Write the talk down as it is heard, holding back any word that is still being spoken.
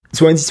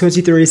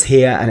2023 is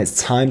here and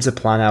it's time to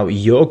plan out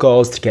your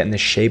goals to get in the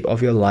shape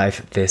of your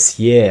life this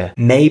year.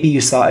 Maybe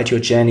you started your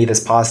journey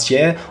this past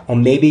year, or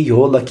maybe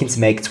you're looking to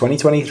make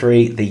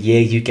 2023 the year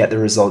you get the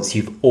results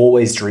you've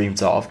always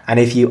dreamed of. And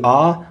if you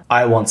are,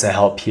 I want to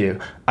help you.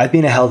 I've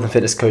been a health and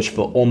fitness coach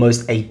for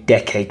almost a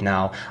decade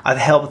now. I've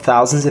helped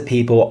thousands of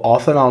people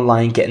off and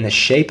online get in the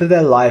shape of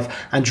their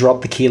life and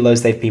drop the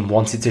kilos they've been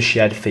wanting to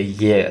shed for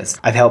years.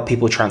 I've helped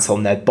people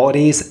transform their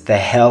bodies, their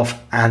health,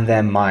 and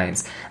their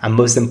minds. And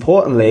most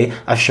importantly,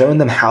 I've shown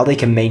them how they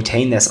can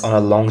maintain this on a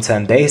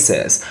long-term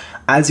basis.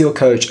 As your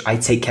coach, I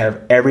take care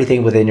of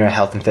everything within your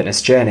health and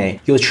fitness journey,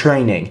 your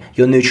training,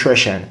 your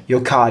nutrition,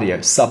 your cardio,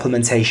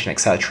 supplementation,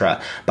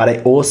 etc. But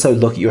I also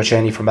look at your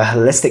journey from a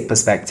holistic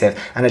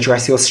perspective and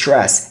address your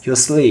stress, your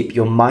sleep,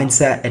 your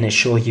mindset, and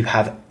ensure you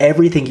have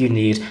everything you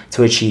need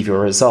to achieve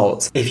your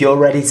results. If you're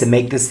ready to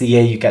make this the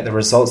year you get the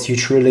results you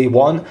truly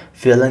want,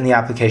 fill in the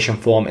application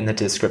form in the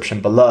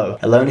description below.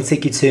 It'll only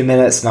take you 2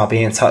 minutes and I'll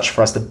be in touch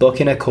for us to book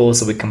in a call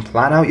so we can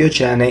plan out your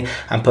journey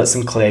and put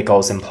some clear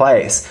goals in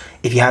place.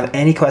 If you have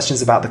any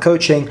questions about the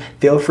coaching,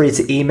 feel free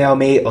to email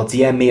me or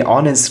DM me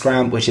on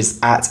Instagram, which is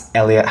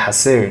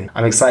 @ElliotHassoon.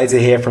 I'm excited to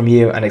hear from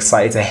you and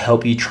excited to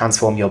help you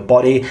transform your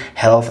body,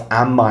 health,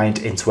 and mind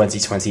in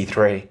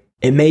 2023.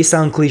 It may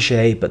sound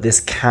cliche, but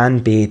this can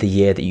be the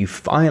year that you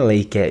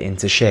finally get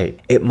into shape.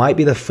 It might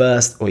be the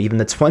first or even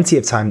the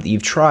 20th time that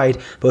you've tried,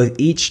 but with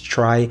each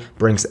try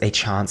brings a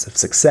chance of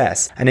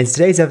success. And in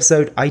today's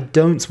episode, I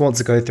don't want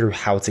to go through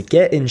how to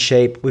get in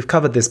shape. We've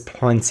covered this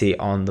plenty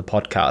on the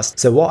podcast.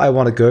 So what I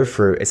want to go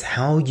through is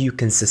how you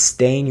can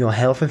sustain your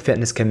health and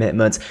fitness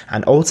commitments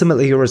and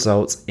ultimately your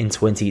results in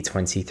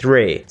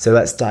 2023. So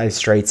let's dive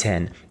straight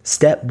in.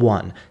 Step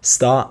 1,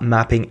 start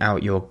mapping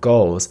out your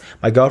goals.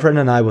 My girlfriend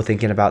and I were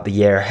thinking about the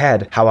year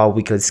ahead, how our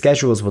weekly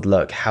schedules would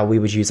look, how we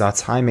would use our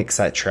time,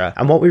 etc.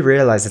 And what we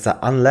realized is that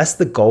unless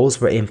the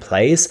goals were in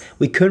place,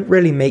 we couldn't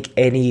really make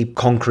any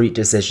concrete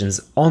decisions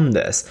on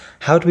this.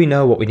 How do we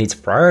know what we need to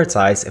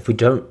prioritize if we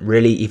don't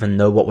really even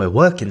know what we're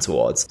working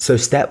towards? So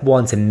step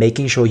 1 to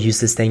making sure you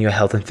sustain your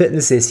health and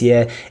fitness this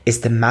year is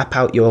to map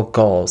out your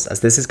goals,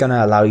 as this is going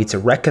to allow you to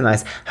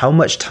recognize how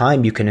much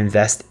time you can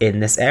invest in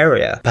this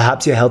area.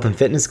 Perhaps your health and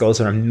fitness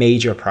goals are a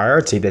major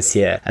priority this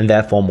year and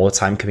therefore more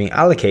time can be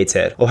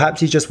allocated, or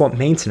perhaps you just want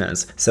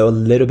maintenance, so a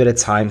little bit of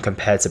time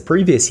compared to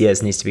previous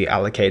years needs to be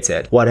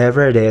allocated.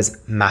 Whatever it is,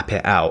 map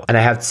it out. And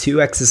I have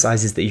 2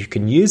 exercises that you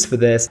can use for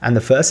this, and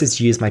the first is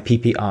to use my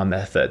PPR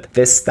method.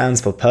 This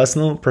stands for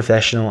personal,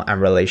 professional,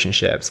 and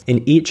relationships.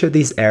 In each of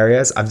these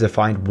areas, I've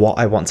defined what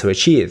I want to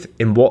achieve,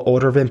 in what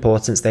order of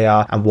importance they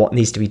are, and what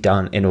needs to be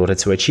done in order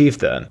to achieve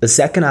them. The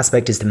second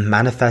aspect is to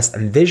manifest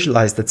and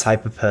visualize the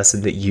type of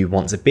person that you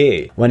want to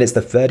be. When it's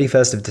the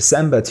 31st of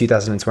December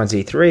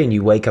 2023 and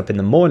you wake up in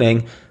the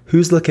morning,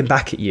 who's looking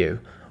back at you?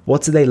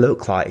 What do they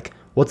look like?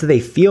 What do they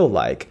feel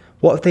like?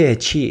 What have they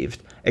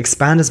achieved?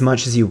 Expand as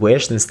much as you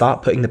wish, then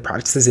start putting the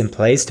practices in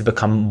place to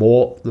become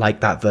more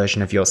like that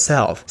version of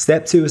yourself.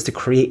 Step 2 is to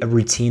create a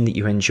routine that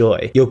you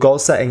enjoy. Your goal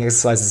setting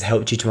exercises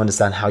helped you to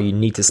understand how you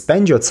need to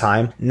spend your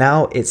time.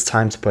 Now it's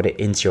time to put it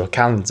into your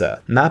calendar.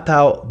 Map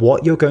out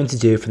what you're going to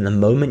do from the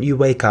moment you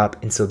wake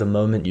up until the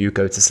moment you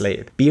go to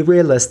sleep. Be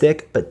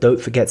realistic, but don't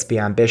forget to be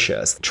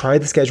ambitious. Try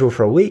the schedule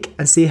for a week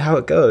and see how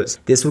it goes.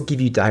 This will give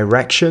you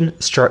direction,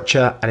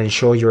 structure, and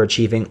ensure you're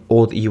achieving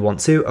all that you want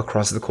to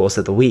across the course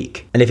of the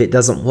week. And if it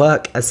doesn't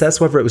work,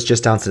 assess whether it was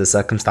just down to the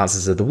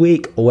circumstances of the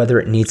week or whether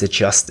it needs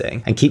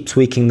adjusting, and keep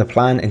tweaking the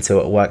plan until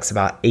it works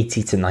about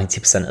 80 to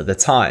 90% of the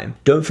time.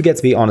 Don't forget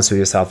to be honest with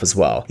yourself as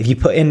well. If you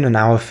put in an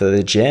hour for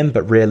the gym,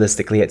 but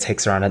realistically it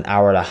takes around an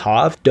hour and a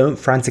half, don't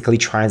frantically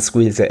try and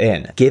squeeze it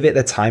in. Give it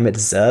the time it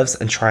deserves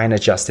and try and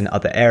adjust in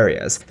other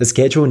areas. The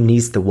schedule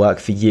needs to work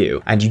for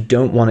you, and you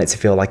don't want it to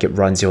feel like it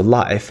runs your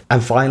life.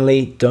 And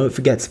finally, don't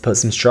forget to put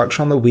some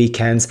structure on the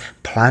weekends,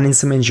 plan in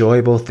some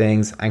enjoyable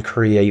things, and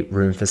create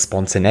room for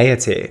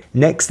spontaneity.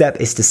 Next step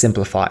is to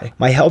simplify.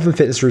 My health and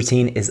fitness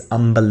routine is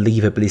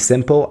unbelievably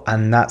simple,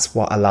 and that's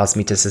what allows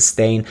me to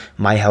sustain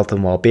my health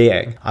and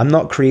well-being. I'm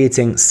not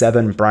creating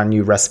 7 brand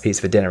new recipes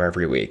for dinner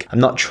every week. I'm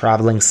not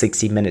traveling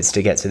 60 minutes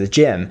to get to the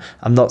gym.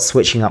 I'm not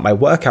switching up my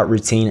workout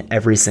routine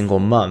every single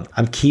month.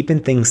 I'm keeping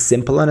things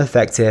simple and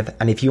effective,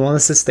 and if you want to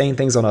sustain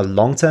things on a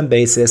long-term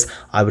basis,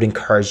 I would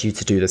encourage you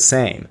to do the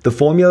same. The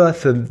formula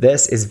for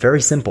this is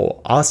very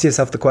simple. Ask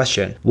yourself the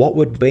question, what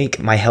would make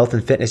my health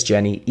and fitness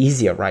journey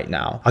easier right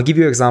now? I'll give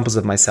you examples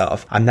of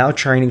myself. I'm now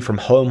training from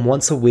home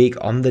once a week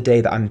on the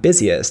day that I'm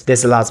busiest.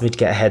 This allows me to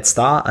get a head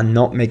start and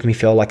not make me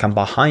feel like I'm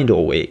behind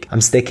all week.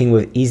 I'm sticking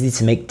with easy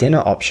to make dinner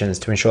options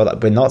to ensure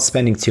that we're not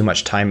spending too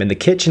much time in the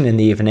kitchen in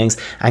the evenings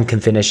and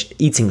can finish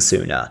eating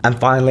sooner. And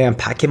finally, I'm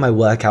packing my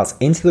workouts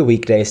into the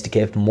weekdays to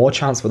give more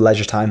chance for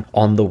leisure time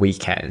on the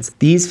weekends.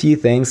 These few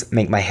things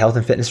make my health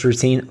and fitness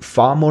routine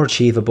far more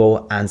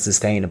achievable and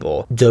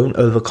sustainable. Don't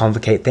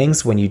overcomplicate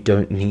things when you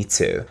don't need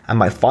to. And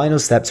my final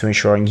step to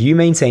ensuring you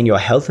maintain your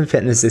health and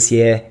fitness this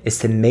year is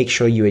to make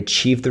sure you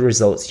achieve the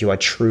results you are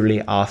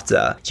truly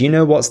after. Do you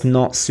know what's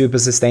not super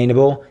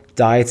sustainable?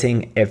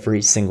 dieting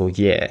every single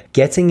year.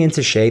 Getting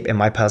into shape, in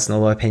my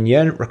personal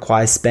opinion,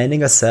 requires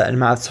spending a certain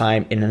amount of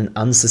time in an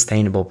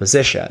unsustainable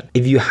position.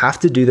 If you have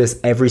to do this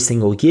every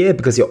single year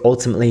because you're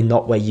ultimately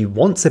not where you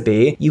want to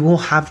be, you will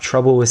have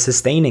trouble with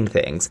sustaining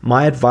things.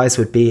 My advice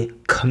would be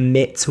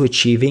commit to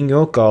achieving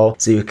your goal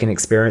so you can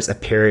experience a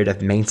period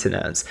of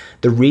maintenance.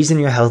 The reason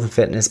your health and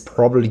fitness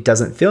probably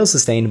doesn't feel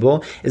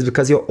sustainable is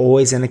because you're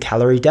always in a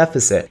calorie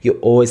deficit. You're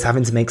always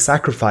having to make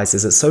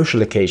sacrifices at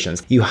social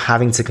occasions. You're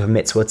having to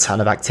commit to a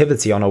ton of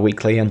activity on a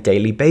weekly and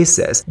daily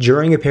basis.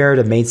 During a period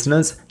of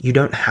maintenance, you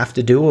don't have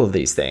to do all of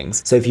these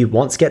things. So if you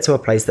want to get to a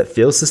place that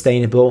feels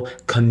sustainable,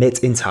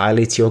 commit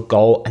entirely to your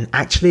goal and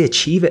actually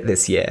achieve it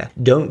this year.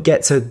 Don't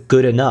get to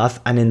good enough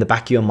and in the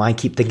back of your mind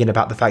keep thinking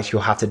about the fact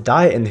you'll have to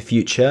diet in the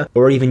future,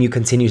 or even you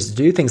continue to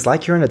do things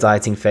like you're in a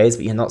dieting phase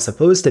but you're not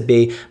supposed to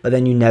be, but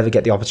then you never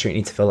get the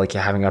opportunity to feel like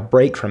you're having a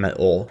break from it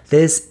all.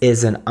 This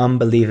is an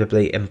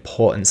unbelievably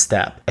important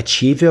step.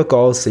 Achieve your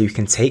goals so you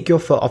can take your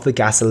foot off the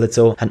gas a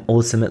little and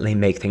ultimately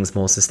make things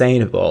more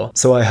sustainable.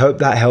 So I hope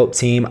that helped,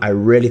 team. I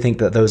really think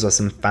that those are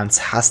some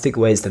fantastic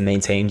ways to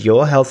maintain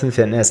your health and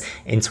fitness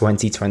in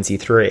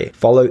 2023.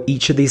 Follow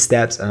each of these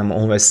steps and I'm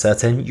almost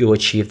certain you'll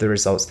achieve the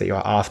results that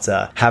you're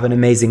after. Have an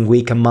amazing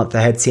week and month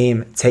ahead,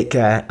 team. Take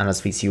care and I'll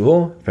speak to you all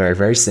very,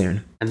 very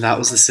soon. And that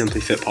was the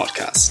Simply Fit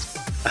podcast.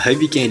 I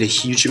hope you gained a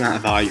huge amount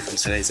of value from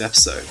today's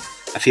episode.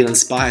 I feel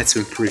inspired to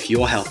improve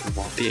your health and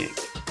well-being.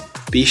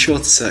 Be sure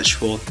to search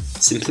for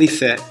Simply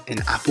Fit in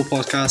Apple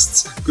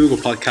Podcasts, Google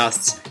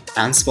Podcasts,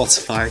 and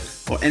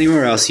Spotify, or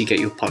anywhere else you get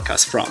your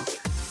podcast from.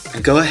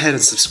 And go ahead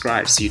and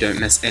subscribe so you don't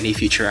miss any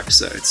future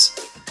episodes.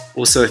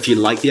 Also, if you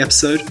like the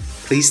episode,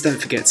 please don't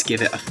forget to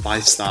give it a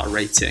 5-star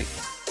rating.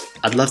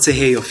 I'd love to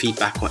hear your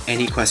feedback or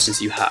any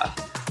questions you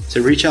have.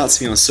 So reach out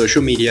to me on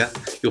social media.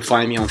 You'll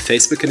find me on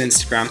Facebook and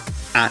Instagram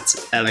at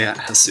Elliot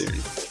Hasoon.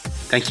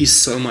 Thank you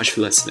so much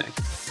for listening,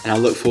 and I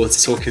look forward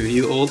to talking with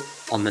you all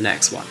on the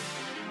next one.